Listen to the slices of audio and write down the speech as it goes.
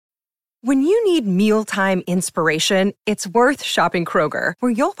When you need mealtime inspiration, it's worth shopping Kroger,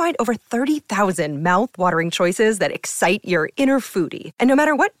 where you'll find over 30,000 mouth-watering choices that excite your inner foodie. And no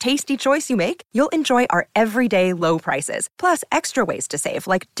matter what tasty choice you make, you'll enjoy our everyday low prices, plus extra ways to save,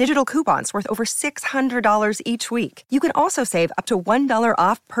 like digital coupons worth over $600 each week. You can also save up to $1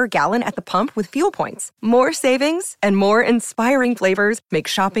 off per gallon at the pump with fuel points. More savings and more inspiring flavors make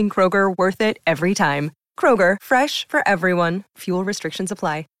shopping Kroger worth it every time. Kroger, fresh for everyone. Fuel restrictions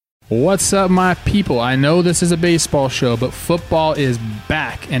apply. What's up, my people? I know this is a baseball show, but football is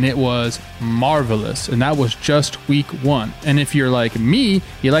back, and it was marvelous, and that was just week 1. And if you're like me,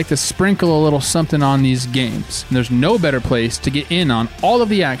 you like to sprinkle a little something on these games. And there's no better place to get in on all of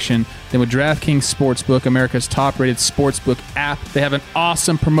the action than with DraftKings Sportsbook, America's top-rated sportsbook app. They have an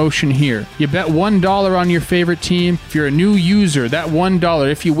awesome promotion here. You bet $1 on your favorite team. If you're a new user, that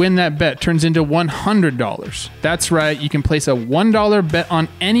 $1, if you win that bet, turns into $100. That's right, you can place a $1 bet on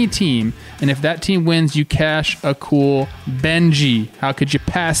any team, and if that team wins, you cash a cool Benji. How could you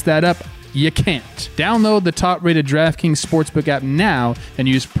pass that up? You can't. Download the top-rated DraftKings Sportsbook app now and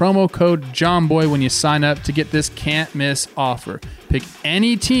use promo code JOHNBOY when you sign up to get this can't-miss offer. Pick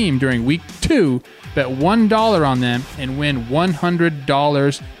any team during week 2, bet $1 on them, and win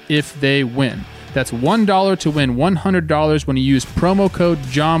 $100 if they win. That's $1 to win $100 when you use promo code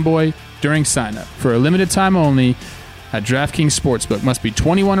JOHNBOY during sign-up. For a limited time only, at DraftKings Sportsbook. Must be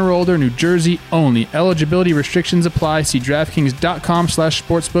 21 or older, New Jersey only. Eligibility restrictions apply. See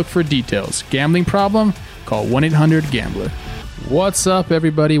DraftKings.com/sportsbook for details. Gambling problem? Call 1-800-GAMBLER. What's up,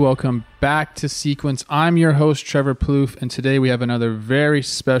 everybody? Welcome back to Sequence. I'm your host, Trevor Plouffe, and today we have another very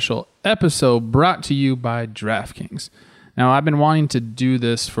special episode brought to you by DraftKings. Now, I've been wanting to do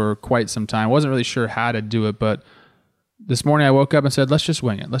this for quite some time. I wasn't really sure how to do it, but this morning I woke up and said, let's just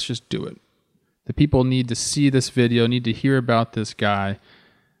wing it. Let's just do it. The people need to see this video, need to hear about this guy.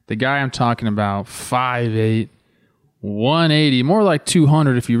 The guy I'm talking about, 5'8", 180, more like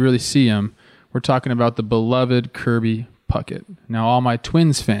 200 if you really see him. We're talking about the beloved Kirby Puckett. Now, all my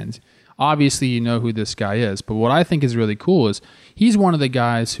Twins fans, obviously you know who this guy is, but what I think is really cool is he's one of the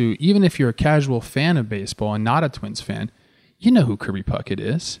guys who, even if you're a casual fan of baseball and not a Twins fan, you know who Kirby Puckett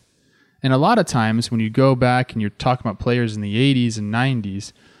is. And a lot of times when you go back and you're talking about players in the 80s and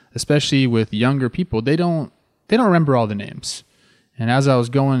 90s, especially with younger people, they don't remember all the names. And as I was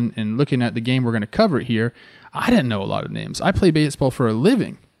going and looking at the game we're going to cover here, I didn't know a lot of names. I play baseball for a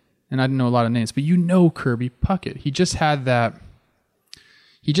living, and I didn't know a lot of names. But you know Kirby Puckett. He just had that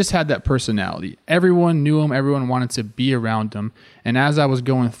personality. Everyone knew him. Everyone wanted to be around him. And as I was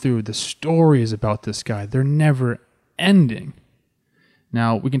going through the stories about this guy, they're never ending.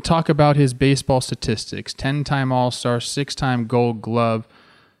 Now, we can talk about his baseball statistics. 10-time All-Star, 6-time Gold Glove,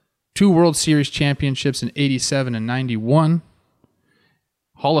 2 World Series championships in 87 and 91.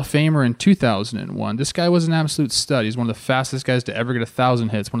 Hall of Famer in 2001. This guy was an absolute stud. He's one of the fastest guys to ever get 1,000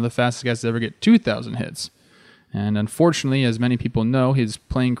 hits, one of the fastest guys to ever get 2,000 hits. And unfortunately, as many people know, his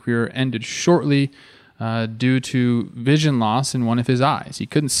playing career ended shortly due to vision loss in one of his eyes. He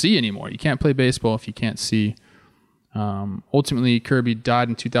couldn't see anymore. You can't play baseball if you can't see. Ultimately, Kirby died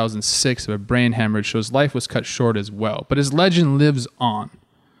in 2006 of a brain hemorrhage, so his life was cut short as well. But his legend lives on,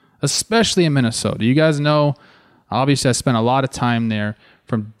 especially in Minnesota. You guys know, obviously, I spent a lot of time there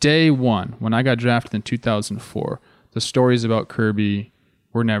from day one when I got drafted in 2004. The stories about Kirby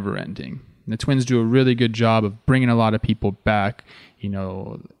were never ending. And the Twins do a really good job of bringing a lot of people back. You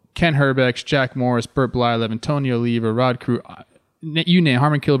know, Ken Herbeck, Jack Morris, Burt Blylev, Antonio Oliva, Rod Crew, you name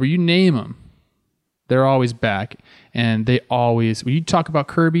Harmon Killebrew, you name them. They're always back. And they always, when you talk about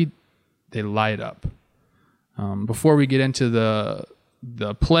Kirby, they light up. Before we get into the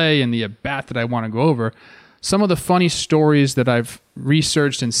play and the at-bat that I want to go over, some of the funny stories that I've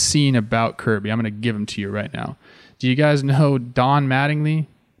researched and seen about Kirby, I'm going to give them to you right now. Do you guys know Don Mattingly?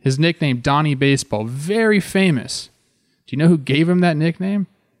 His nickname, Donnie Baseball, very famous. Do you know who gave him that nickname?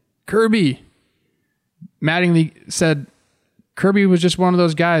 Kirby. Mattingly said Kirby was just one of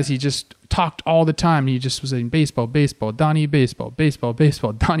those guys. He just talked all the time. He just was saying baseball, baseball, Donnie Baseball, baseball,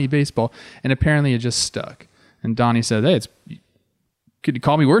 baseball, Donnie Baseball. And apparently it just stuck. And Donnie said, hey, could you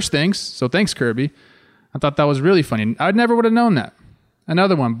call me worse things? So thanks, Kirby. I thought that was really funny. I never would have known that.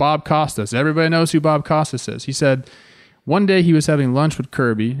 Another one, Bob Costas. Everybody knows who Bob Costas is. He said one day he was having lunch with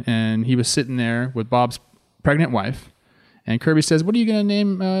Kirby, and he was sitting there with Bob's pregnant wife. And Kirby says, what are you going to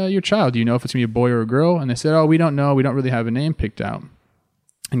name your child? Do you know if it's going to be a boy or a girl? And they said, oh, we don't know. We don't really have a name picked out.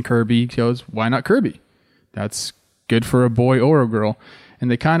 And Kirby goes, why not Kirby? That's good for a boy or a girl.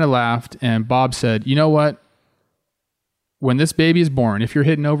 And they kind of laughed, and Bob said, you know what? When this baby is born, if you're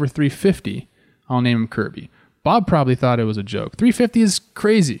hitting over 350, I'll name him Kirby. Bob probably thought it was a joke. 350 is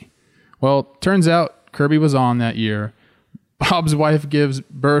crazy. Well, turns out Kirby was on that year. Bob's wife gives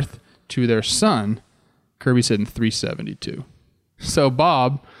birth to their son. Kirby's hitting 372. So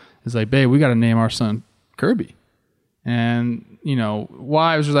Bob is like, babe, we got to name our son Kirby. And,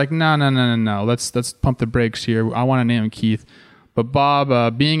 wives are like, no. Let's pump the brakes here. I want to name him Keith. But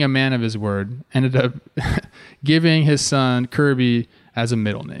Bob, being a man of his word, ended up giving his son Kirby as a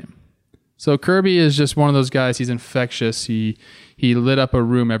middle name. So Kirby is just one of those guys. He's infectious. He lit up a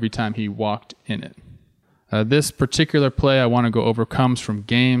room every time he walked in it. This particular play I want to go over comes from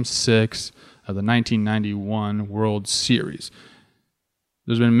Game 6 of the 1991 World Series.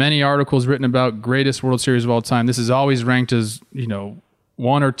 There's been many articles written about greatest World Series of all time. This is always ranked as,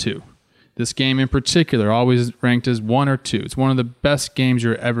 1 or 2. This game in particular, always ranked as 1 or 2. It's one of the best games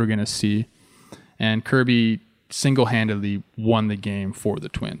you're ever going to see. And Kirby single-handedly won the game for the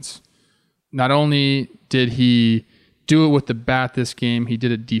Twins. Not only did he do it with the bat this game, he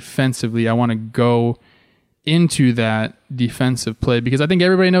did it defensively. I want to go into that defensive play because I think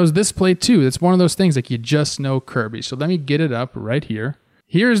everybody knows this play too. It's one of those things like you just know Kirby. So let me get it up right here.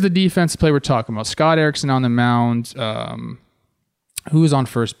 Here's the defensive play we're talking about. Scott Erickson on the mound. Who's on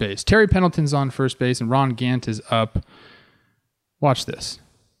first base? Terry Pendleton's on first base and Ron Gant is up. Watch this.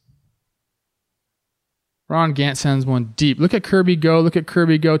 Ron Gant sends one deep. Look at Kirby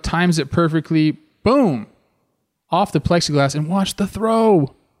go. Times it perfectly. Boom. Off the plexiglass and watch the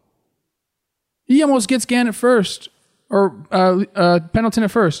throw. He almost gets Gant at first. Or Pendleton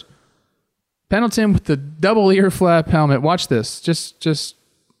at first. Pendleton with the double ear flap helmet. Watch this. Just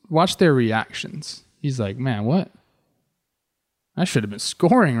watch their reactions. He's like, man, what? I should have been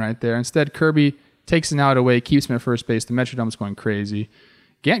scoring right there. Instead, Kirby takes an out away, keeps him at first base. The Metrodome's going crazy.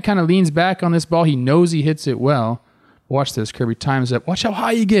 Gant kind of leans back on this ball. He knows he hits it well. Watch this. Kirby times up. Watch how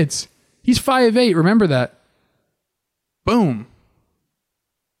high he gets. He's 5'8". Remember that. Boom.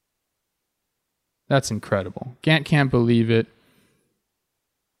 That's incredible. Gant can't believe it.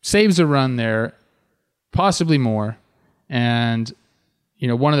 Saves a run there. Possibly more. And,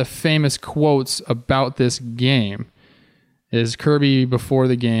 one of the famous quotes about this game is Kirby before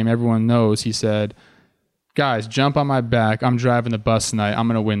the game. Everyone knows he said, guys, jump on my back. I'm driving the bus tonight. I'm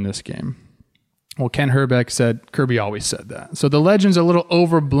going to win this game. Well, Ken Herbeck said Kirby always said that. So the legend's a little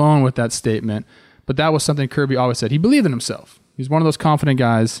overblown with that statement, but that was something Kirby always said. He believed in himself. He was one of those confident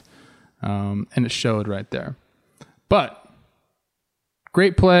guys, and it showed right there. But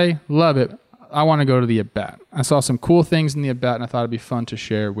great play. Love it. I want to go to the at-bat. I saw some cool things in the at-bat, and I thought it'd be fun to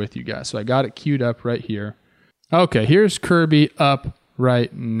share with you guys. So I got it queued up right here. Okay, here's Kirby up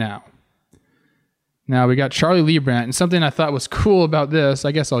right now. Now we got Charlie Leibrandt, and something I thought was cool about this,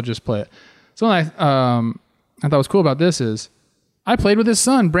 I guess I'll just play it. Something I thought was cool about this is I played with his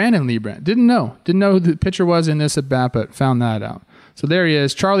son, Brandon Leibrandt. Didn't know who the pitcher was in this at-bat, but found that out. So there he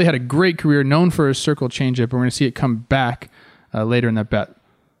is. Charlie had a great career, known for his circle changeup, and we're going to see it come back later in that bat.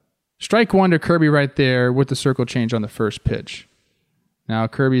 Strike one to Kirby right there with the circle change on the first pitch. Now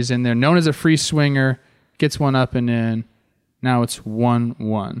Kirby's in there, known as a free swinger, gets one up and in. Now it's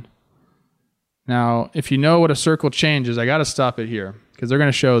 1-1. Now, if you know what a circle change is, I got to stop it here because they're going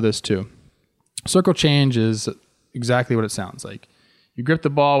to show this too. Circle change is exactly what it sounds like. You grip the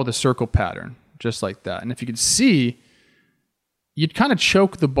ball with a circle pattern, just like that. And if you could see, you'd kind of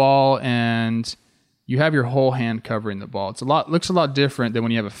choke the ball and you have your whole hand covering the ball. Looks a lot different than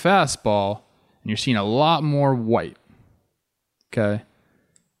when you have a fastball and you're seeing a lot more white. Okay.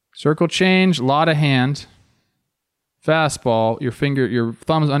 Circle change, a lot of hand. Fastball, your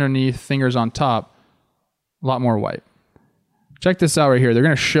thumb's underneath, fingers on top, a lot more white. Check this out right here. They're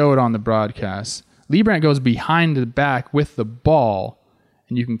going to show it on the broadcast. Leibrandt goes behind the back with the ball,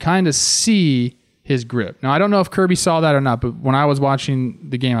 and you can kind of see his grip. Now, I don't know if Kirby saw that or not, but when I was watching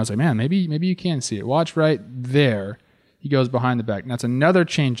the game, I was like, man, maybe you can see it. Watch right there. He goes behind the back. And that's another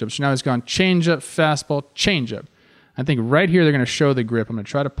changeup. So now he's gone changeup, fastball, changeup. I think right here they're going to show the grip. I'm going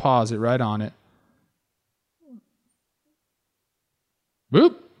to try to pause it right on it.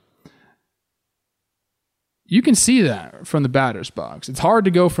 Boop. You can see that from the batter's box. It's hard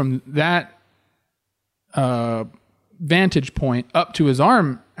to go from that vantage point up to his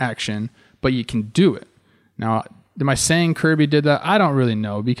arm action, but you can do it. Now, am I saying Kirby did that? I don't really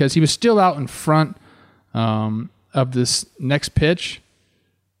know because he was still out in front of this next pitch,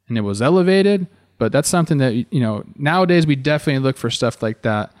 and it was elevated, but that's something that, nowadays we definitely look for stuff like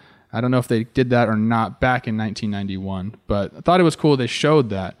that. I don't know if they did that or not back in 1991, but I thought it was cool they showed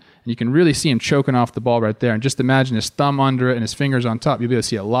that. And you can really see him choking off the ball right there. And just imagine his thumb under it and his fingers on top. You'll be able to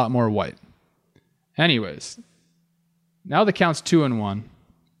see a lot more white. Anyways, now the count's 2-1.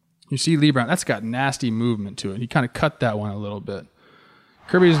 You see Leibrandt, that's got nasty movement to it. He kind of cut that one a little bit.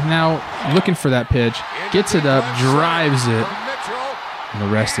 Kirby's now looking for that pitch, gets it up, drives it, and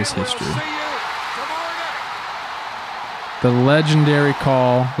the rest is history. The legendary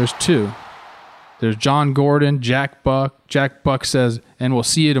call, there's two. There's John Gordon, Jack Buck. Jack Buck says, and we'll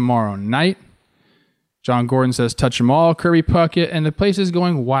see you tomorrow night. John Gordon says, touch them all, Kirby Puckett, and the place is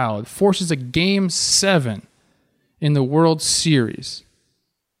going wild. It forces a Game 7 in the World Series.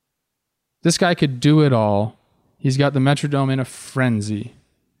 This guy could do it all. He's got the Metrodome in a frenzy.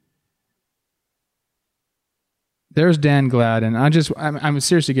 There's Dan Gladden. I'm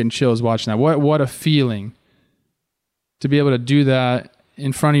seriously getting chills watching that. What a feeling to be able to do that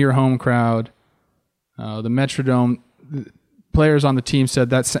in front of your home crowd. The Metrodome, players on the team said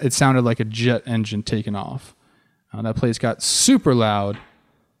that it sounded like a jet engine taking off. That place got super loud,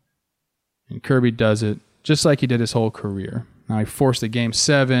 and Kirby does it just like he did his whole career. Now he forced a Game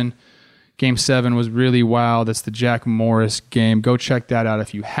 7. Game 7 was really wild. That's the Jack Morris game. Go check that out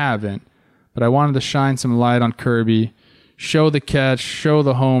if you haven't. But I wanted to shine some light on Kirby, show the catch, show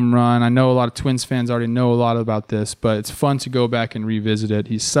the home run. I know a lot of Twins fans already know a lot about this, but it's fun to go back and revisit it.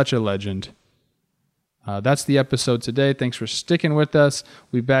 He's such a legend. That's the episode today. Thanks for sticking with us.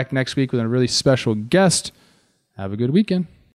 We'll be back next week with a really special guest. Have a good weekend.